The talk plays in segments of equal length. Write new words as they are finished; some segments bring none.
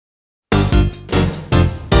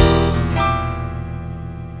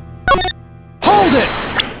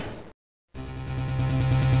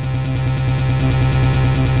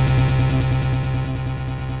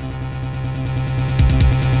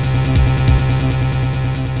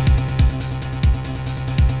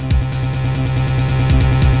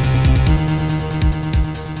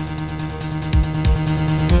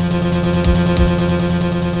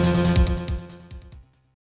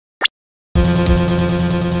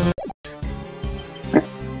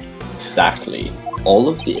Exactly. All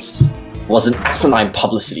of this was an asinine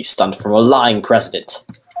publicity stunt from a lying president.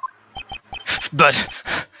 But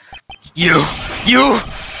you.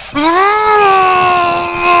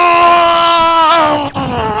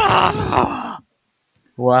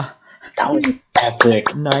 Wow. That was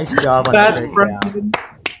epic. Nice job on That's the breakdown.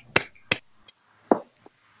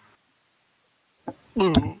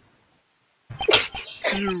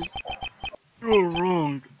 You're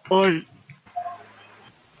wrong.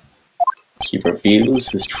 He reveals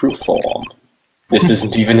his true form. This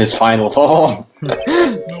isn't even his final form.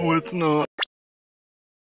 No, it's not.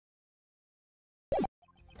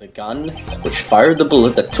 The gun which fired the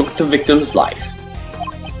bullet that took the victim's life.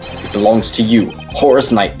 It belongs to you,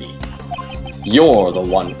 Horace Knightley. You're the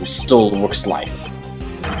one who stole Rook's life.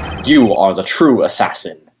 You are the true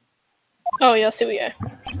assassin. Oh yes, here we go.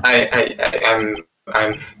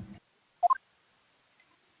 I'm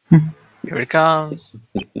Here it comes.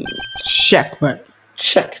 Checkmate.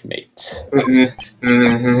 Checkmate.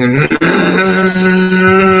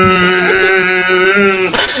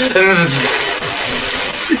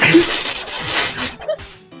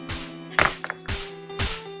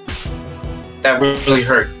 That really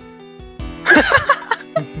hurt.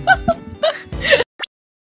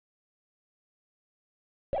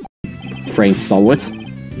 Frank Sulwit,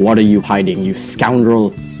 what are you hiding, you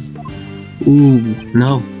scoundrel? Ooh,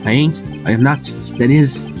 no, I ain't. I am not. That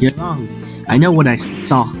is, you're wrong. I know what I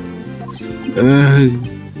saw.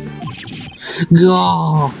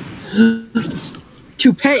 Go!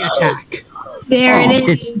 Toupee attack! There it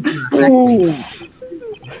is.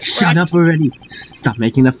 Shut up already. Stop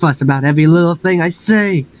making a fuss about every little thing I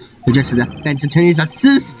say. You're just a defense attorney's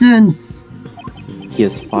assistant. He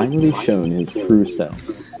has finally shown his true self.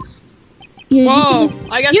 Whoa!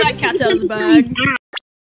 I guess that cat's out of the bag.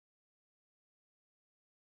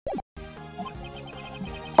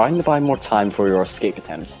 Trying to buy more time for your escape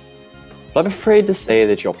attempt. But I'm afraid to say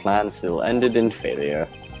that your plan still ended in failure.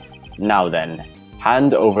 Now then,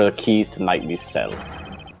 hand over the keys to Knightley's cell.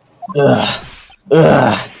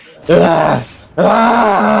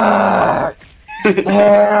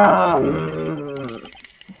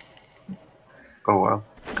 Oh wow.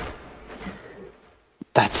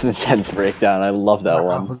 That's an intense breakdown. I love that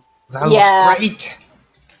one. That was Yeah. great.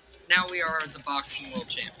 Now we are the boxing world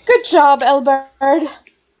champion. Good job, Elbert.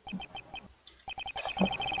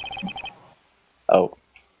 Oh.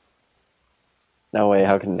 No way,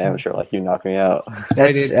 how can an amateur like you knock me out?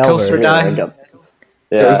 That's Coaster Elbert. die.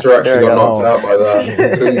 Yeah, Coaster actually there we got go. knocked out by that.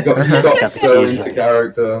 He got so into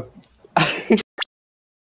character.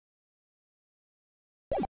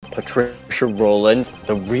 Patricia Rowland,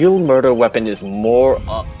 the real murder weapon is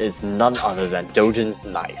none other than Dojin's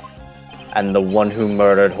knife. And the one who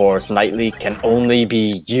murdered Horace Knightley can only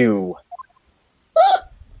be you.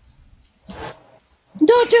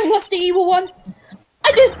 Dojin was the evil one.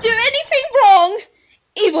 I didn't do anything wrong.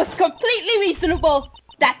 It was completely reasonable.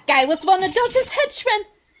 That guy was one of Dojin's henchmen.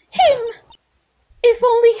 Him. If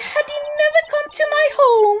only had he never come to my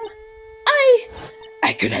home,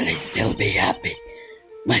 I could at least still be happy.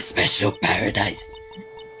 My special paradise.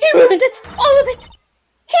 He ruined it, all of it.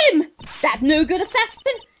 Him, that no-good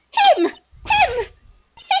assassin. Him.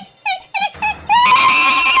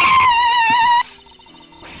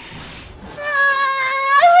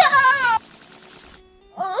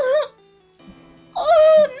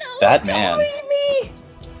 Oh no! That man. Don't leave me.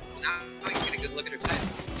 Now we can get a good look at her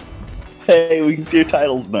titles. Hey, we can see your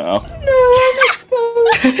titles now. No, I'm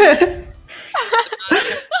exposed.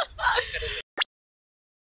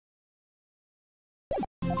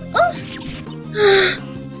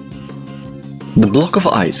 The block of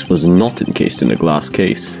ice was not encased in a glass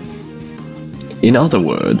case. In other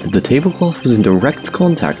words, the tablecloth was in direct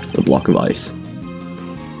contact with the block of ice.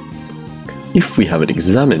 If we have it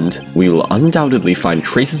examined, we will undoubtedly find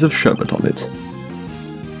traces of sherbet on it.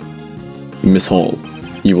 Miss Hall,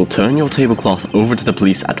 you will turn your tablecloth over to the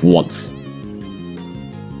police at once.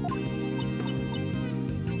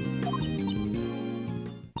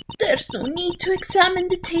 There's no need to examine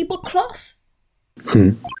the tablecloth.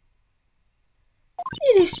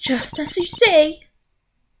 It is just as you say.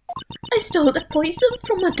 I stole the poison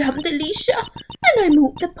from Madame Delicia, and I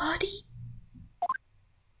moved the body.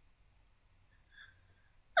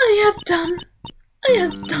 I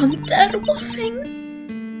have done terrible things.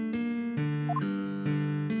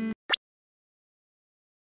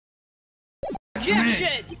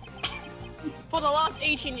 Objection! For the last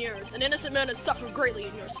 18 years, an innocent man has suffered greatly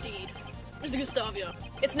in your stead. Mr. Gustavia,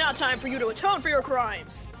 it's now time for you to atone for your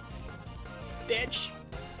crimes. Bitch.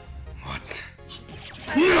 What?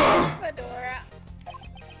 Fedora.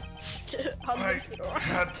 I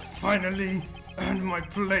had finally earned my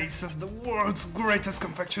place as the world's greatest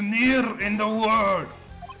confectioner in the world.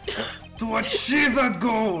 To achieve that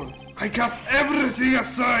goal, I cast everything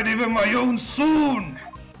aside, even my own son.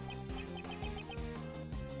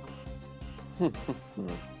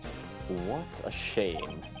 What a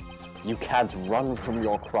shame. You can't run from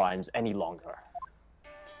your crimes any longer.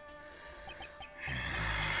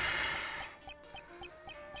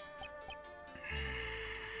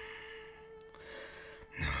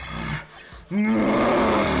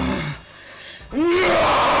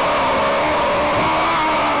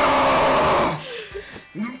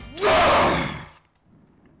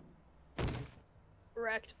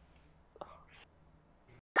 Correct.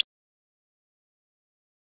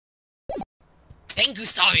 King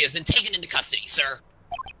Gustavia has been taken into custody, sir.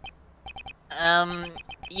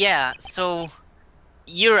 Yeah, so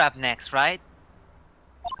you're up next, right?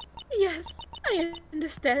 Yes, I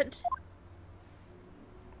understand.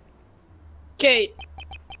 Kate.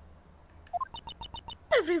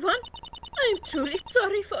 Everyone, I'm truly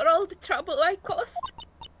sorry for all the trouble I caused.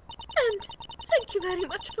 And thank you very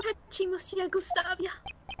much for catching Monsieur Gustavia.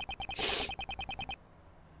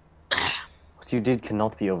 What you did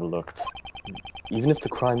cannot be overlooked, even if the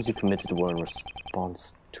crimes you committed were in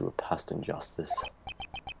response to a past injustice.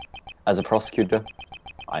 As a prosecutor,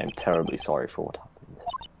 I am terribly sorry for what happened.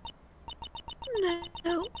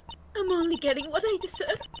 No, I'm only getting what I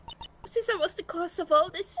deserve, since I was the cause of all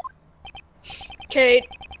this. Kate,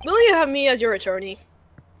 will you have me as your attorney?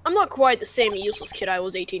 I'm not quite the same useless kid I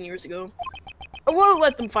was 18 years ago. I won't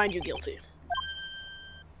let them find you guilty.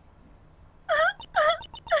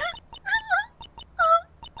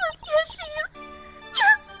 Monsieur Shields!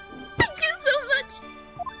 Yes! Thank you so much!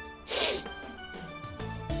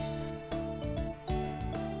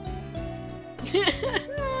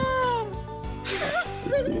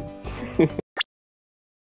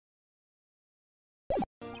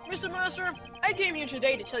 Mr. Master, I came here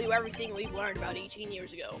today to tell you everything we've learned about 18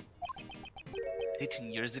 years ago.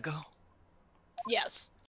 18 years ago? Yes.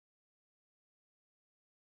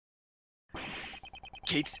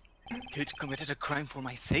 Kate committed a crime for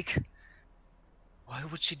my sake? Why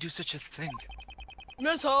would she do such a thing?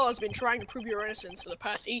 Miss Hall has been trying to prove your innocence for the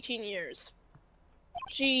past 18 years.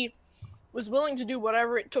 She was willing to do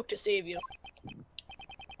whatever it took to save you.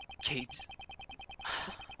 Kate...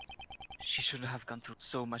 She shouldn't have gone through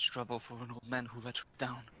so much trouble for an old man who let her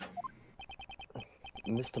down.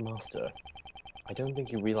 Mr. Master, I don't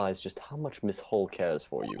think you realize just how much Miss Hall cares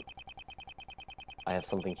for you. I have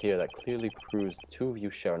something here that clearly proves the two of you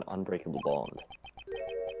share an unbreakable bond.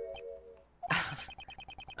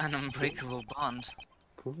 An unbreakable bond?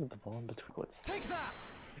 Prove the bond between us. Take that!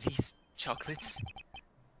 These chocolates?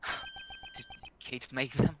 Did Kate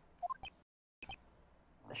make them?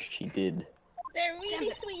 She did. They're really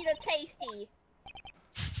sweet and tasty.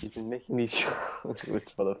 She's been making these chocolates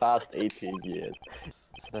for the past 18 years,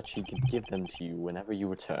 so that she could give them to you whenever you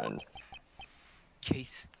return.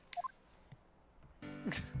 Kate.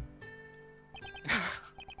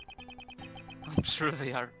 I'm sure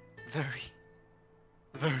they are very,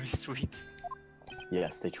 very sweet.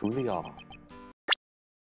 Yes, they truly are.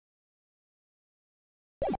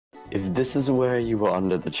 If this is where you were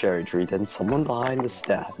under the cherry tree, then someone behind the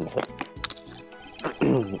stand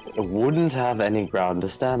wouldn't have any ground to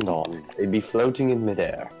stand on. They'd be floating in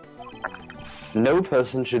midair. No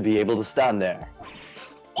person should be able to stand there.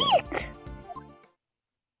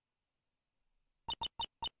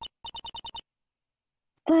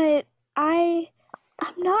 But I'm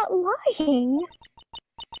not lying.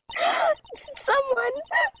 Someone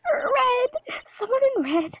in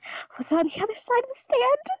red was on the other side of the stand.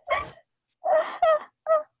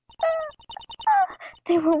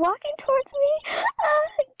 They were walking towards me,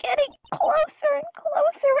 getting closer and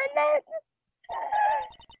closer, and then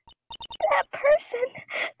that person.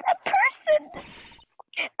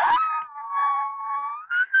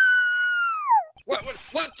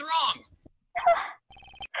 What's wrong?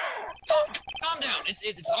 Calm down.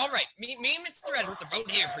 It's all right. Me and Mr. Edward are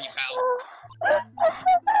both here for you, pal.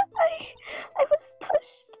 I was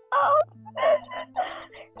pushed off.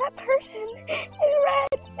 That person in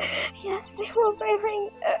red. Yes, they were wearing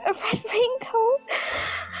a red raincoat.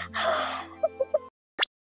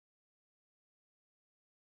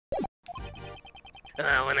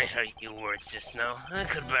 When I heard your words just now, I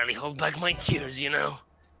could barely hold back my tears, you know.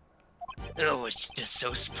 It was just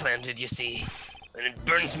so splendid, you see, and it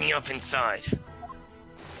burns me up inside.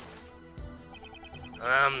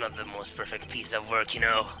 I'm not the most perfect piece of work, you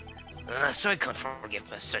know, so I can't forgive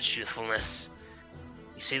such truthfulness.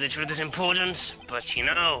 You say the truth is important, but you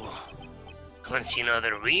know, once you know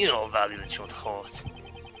the real value the truth holds,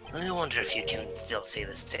 I wonder if you can still say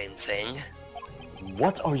the same thing.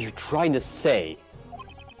 What are you trying to say?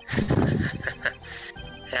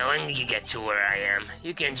 When you get to where I am,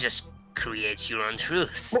 you can just create your own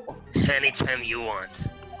truths. Anytime you want.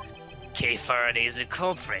 K. Faraday is a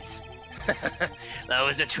culprit. That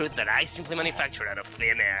was a truth that I simply manufactured out of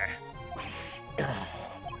thin air.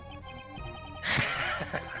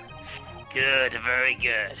 Good, very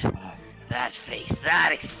good. That face,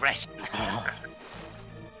 that expression.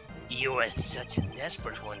 You were such a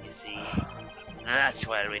desperate one, you see. That's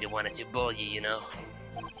why I really wanted to bully you, you know.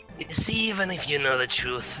 You see, even if you know the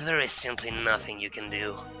truth, there is simply nothing you can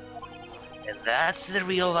do. And that's the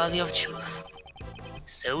real value of truth.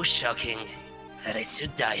 So shocking that I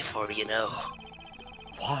should die for, you know.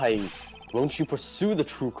 Why won't you pursue the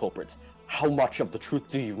true culprit? How much of the truth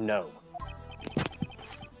do you know?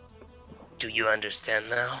 Do you understand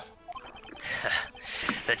now?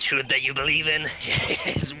 The truth that you believe in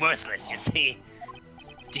is worthless, you see.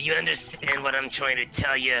 Do you understand what I'm trying to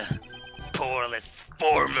tell you, poorless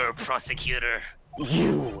former prosecutor?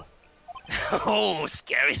 You! Oh,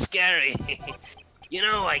 scary, scary. You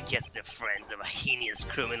know, I guess the friends of a heinous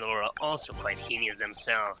criminal are also quite heinous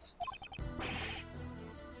themselves.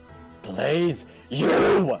 Blaze,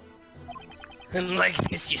 you! And like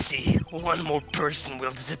this, you see, one more person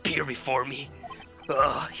will disappear before me.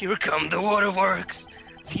 Oh, here come the waterworks.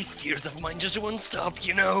 These tears of mine just won't stop,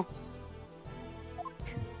 you know.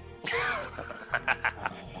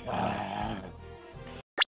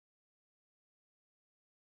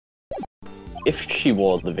 If she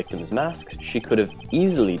wore the victim's mask, she could have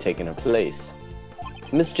easily taken her place.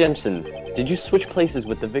 Miss Jensen, did you switch places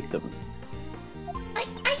with the victim?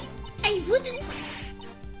 I wouldn't.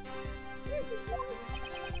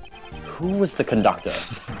 Who was the conductor?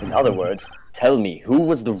 In other words, tell me, who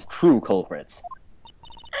was the true culprit?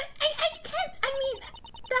 I can't. I mean,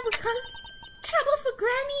 that would cause trouble for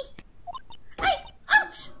Granny.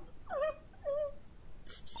 Ouch!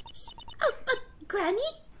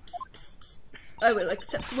 Granny? I will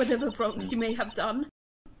accept whatever wrongs you may have done.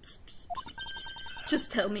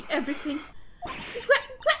 Just tell me everything.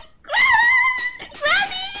 Granny!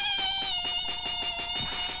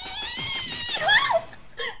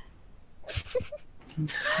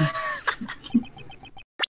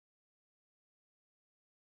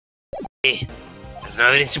 Hey, there's no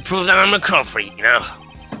evidence to prove that I'm a culprit, you know.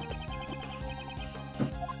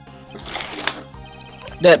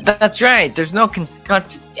 That's right. There's no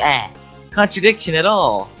contradiction at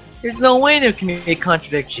all. There's no way there can be a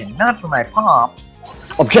contradiction. Not for my pops.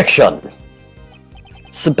 Objection!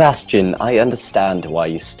 Sebastian, I understand why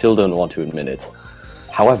you still don't want to admit it.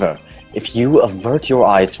 However, if you avert your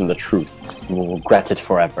eyes from the truth, you will regret it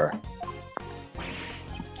forever.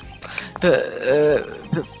 But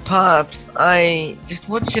Pops,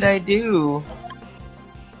 what should I do?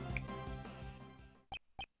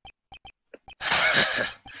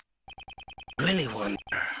 Really wonder.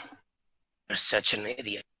 You're such an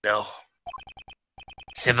idiot, you know.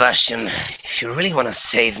 Sebastian, if you really want to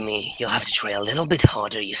save me, you'll have to try a little bit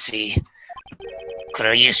harder, you see.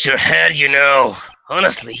 Could use your head, you know.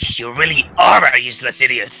 Honestly, you really are a useless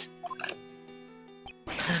idiot.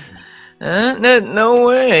 No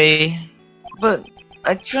way. But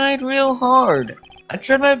I tried real hard. I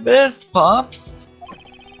tried my best, Pops.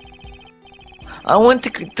 I went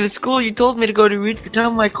to the school you told me to go to reach the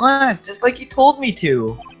top of my class, just like you told me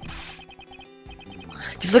to.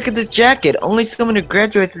 Just look at this jacket. Only someone who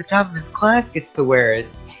graduates to the top of his class gets to wear it.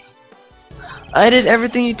 I did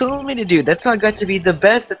everything you told me to do. That's how I got to be the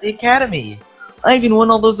best at the academy. I even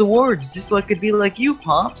won all those awards just so I could be like you,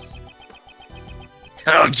 Pops.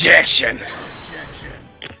 Objection!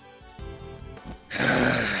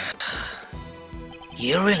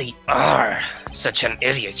 You really are such an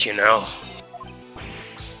idiot, you know.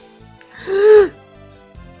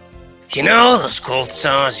 You know those gold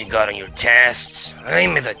stars you got on your tests? I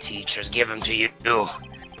made the teachers give them to you.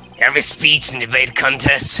 Every speech and debate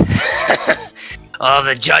contest. All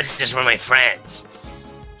the judges were my friends.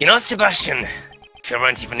 You know, Sebastian, if you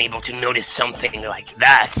weren't even able to notice something like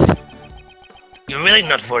that, you're really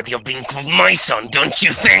not worthy of being called my son, don't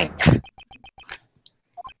you think?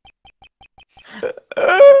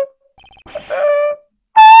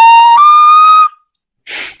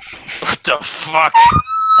 What the fuck?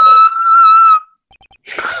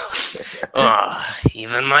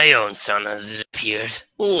 Even my own son has disappeared.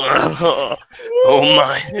 Oh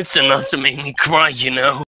my, it's enough to make me cry, you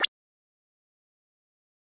know.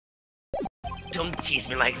 Don't tease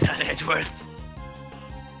me like that, Edgeworth.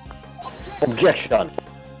 Objection!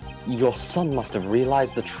 Your son must have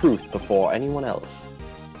realized the truth before anyone else.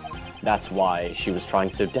 That's why she was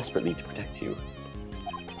trying so desperately to protect you.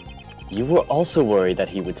 You were also worried that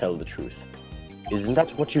he would tell the truth. Isn't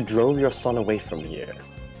that what you drove your son away from here?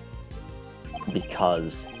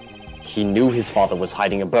 Because he knew his father was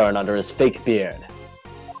hiding a burn under his fake beard.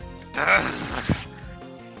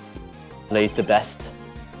 Lays the best.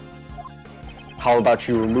 How about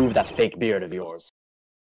you remove that fake beard of yours?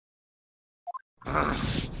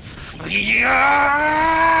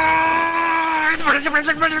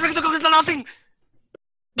 Nothing.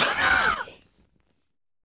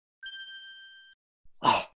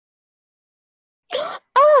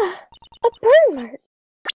 A burn mark.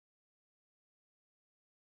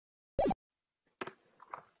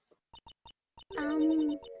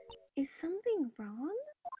 Is something wrong?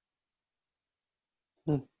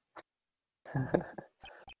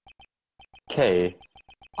 Kay,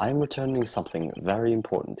 I'm returning something very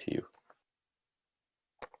important to you.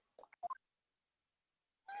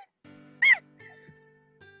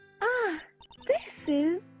 This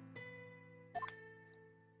is...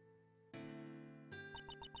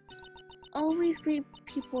 Always greet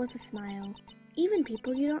people with a smile, even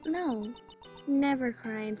people you don't know. Never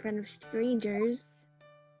cry in front of strangers.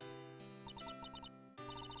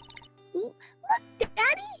 Look,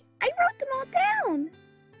 Daddy! I wrote them all down!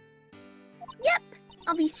 Yep!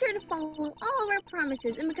 I'll be sure to follow all of our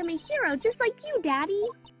promises and become a hero just like you, Daddy!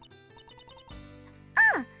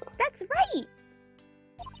 That's right!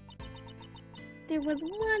 There was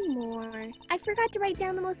one more. I forgot to write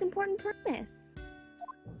down the most important promise.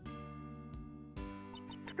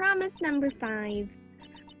 Promise number 5.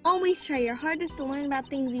 Always try your hardest to learn about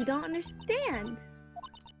things you don't understand.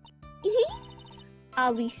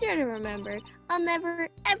 I'll be sure to remember. I'll never,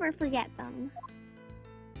 ever forget them.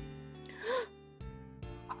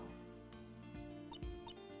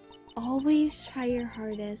 Always try your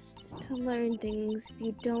hardest to learn things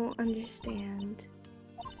you don't understand.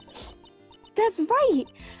 That's right!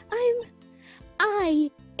 I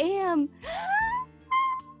am...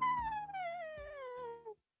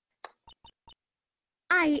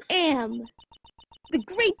 I am the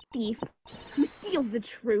great thief who steals the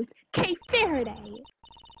truth, Kay Faraday.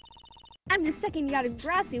 I'm the second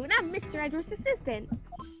Yadagrassi and I'm Mr. Edward's assistant.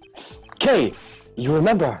 Kay, you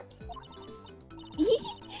remember?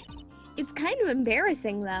 It's kind of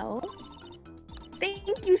embarrassing though.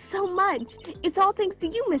 Thank you so much. It's all thanks to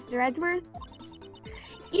you, Mr. Edward.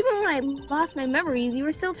 Even when I lost my memories, you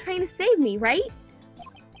were still trying to save me, right?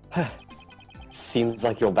 Seems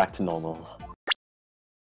like you're back to normal.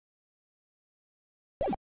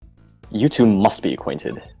 You two must be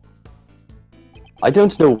acquainted. I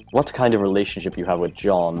don't know what kind of relationship you have with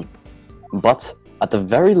John, but at the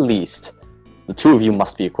very least, the two of you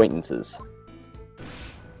must be acquaintances.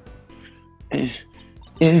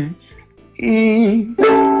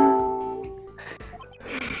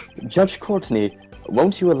 Judge Courtney,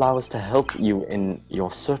 won't you allow us to help you in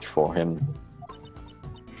your search for him?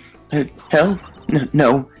 Help?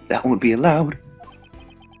 No, that won't be allowed.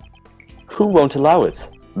 Who won't allow it?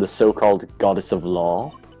 The so-called goddess of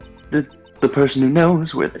law? The person who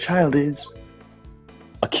knows where the child is.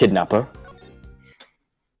 A kidnapper?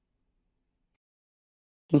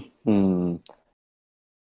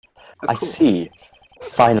 I see.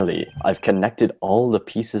 Finally, I've connected all the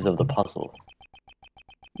pieces of the puzzle.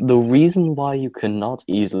 The reason why you cannot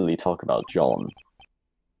easily talk about John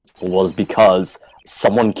was because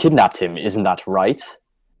someone kidnapped him, isn't that right?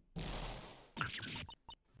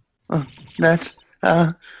 That's,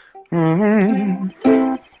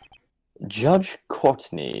 Judge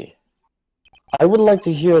Courtney, I would like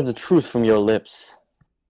to hear the truth from your lips.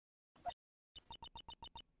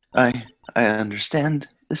 I understand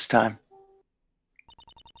this time.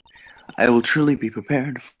 I will truly be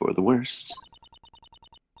prepared for the worst.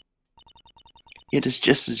 It is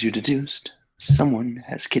just as you deduced. Someone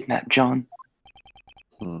has kidnapped John.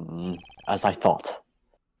 As I thought.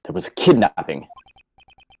 There was a kidnapping.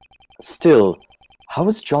 Still, how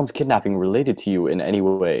is John's kidnapping related to you in any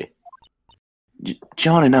way?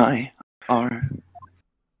 John and I are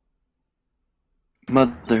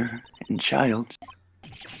mother and child.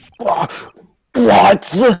 What?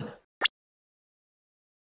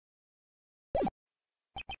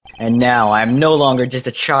 And now I am no longer just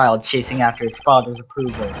a child chasing after his father's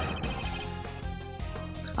approval.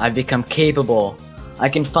 I've become capable. I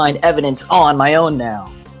can find evidence all on my own now.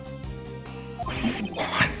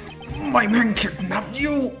 What? My man kidnapped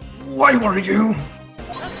you? Why were you?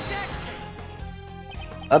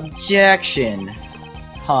 Objection!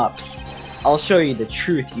 Hops, I'll show you the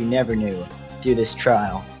truth you never knew through this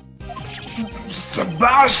trial.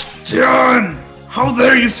 Sebastian! How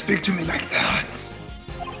dare you speak to me like that?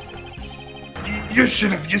 You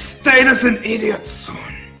should have just stayed as an idiot, son.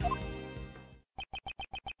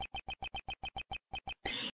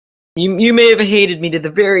 You may have hated me to the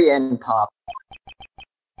very end, Pop.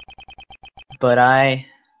 But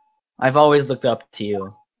I've always looked up to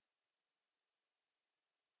you.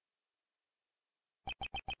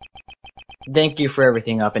 Thank you for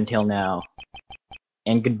everything up until now.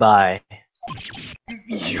 And goodbye.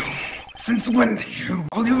 You. Since when you?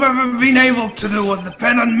 All you've ever been able to do was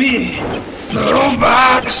depend on me.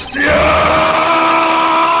 Sebastian!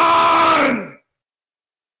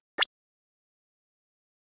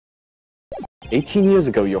 18 years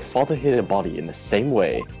ago, your father hid a body in the same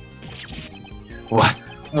way. What?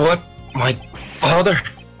 What? My father?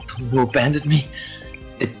 Who abandoned me?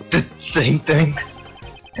 Did the same thing?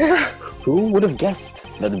 Who would have guessed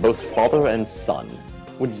that both father and son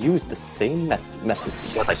would use the same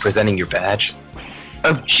message? Like presenting your badge?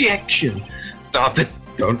 Objection! Stop it!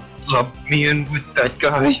 Don't lump me in with that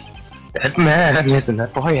guy! That man isn't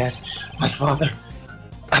that boy yet. My father.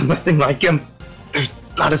 I'm nothing like him. There's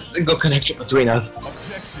not a single connection between us.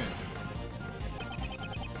 Objection.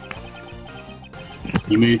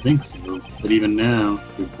 You may think so, but even now,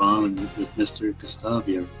 your bond with Mr.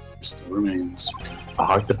 Gustavia still remains.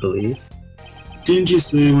 Hard to believe. Didn't you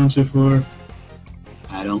say once before?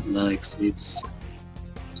 I don't like sweets.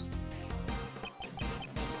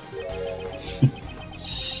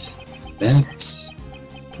 That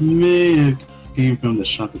may have came from the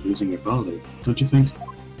shock of losing your father, don't you think?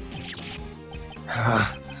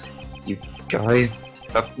 You guys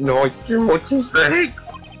have no idea what to say.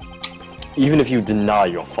 Even if you deny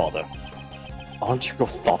your father, aren't your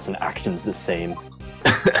thoughts and actions the same?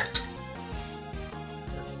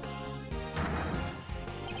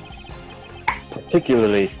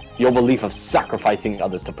 Particularly, your belief of sacrificing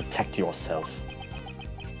others to protect yourself.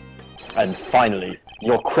 And finally,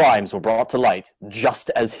 your crimes were brought to light just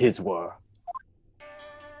as his were.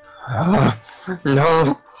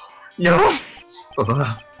 No! No!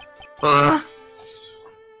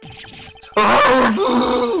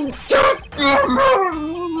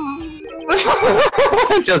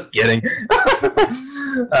 Just kidding.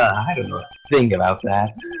 I don't know a thing about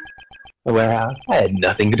that. The warehouse, I had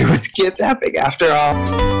nothing to do with the kidnapping after all.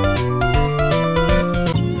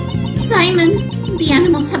 Simon, the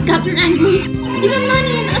animals have gotten angry. Even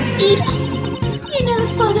Manny and Asti. You never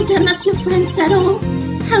thought of them as your friends at all.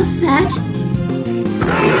 How sad.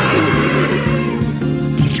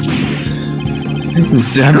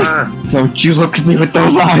 Damn it! Don't you look at me with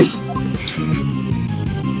those eyes!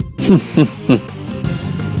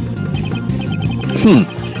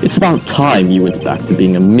 It's about time you went back to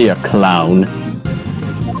being a mere clown.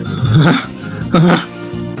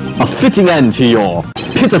 A fitting end to your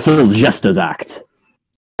pitiful jester's act.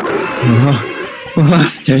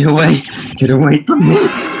 Stay away! Get away from me!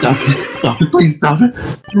 Stop it! Stop it! Please stop it!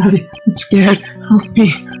 Daddy, I'm scared! Help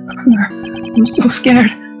me! I'm so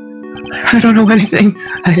scared! I don't know anything!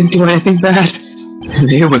 I didn't do anything bad!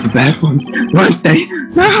 They were the bad ones, weren't they?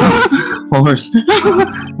 Horse!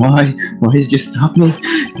 Why? Why did you stop me?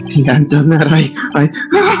 If you hadn't done that, I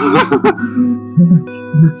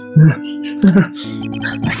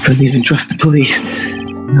couldn't even trust the police.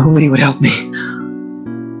 Nobody would help me.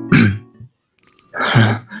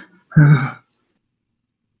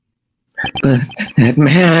 But that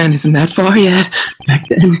man isn't that far yet. Back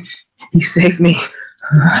then, he saved me.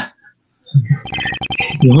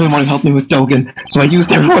 The only one who helped me was Dogen, so I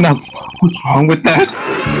used everyone else. What's wrong with that?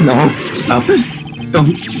 No, stop it.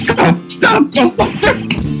 Don't stop.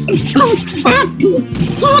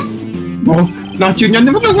 No, not you.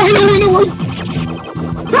 No.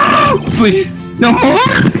 Please, no more.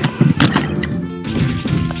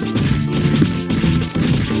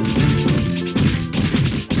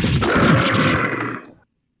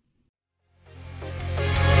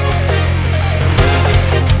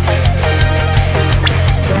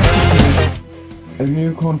 A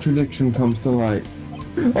new contradiction comes to light.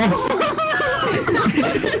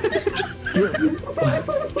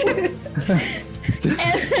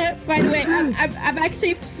 By the way, I'm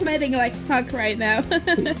actually sweating like fuck right now.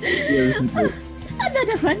 Yeah, this is good.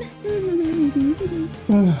 Another one.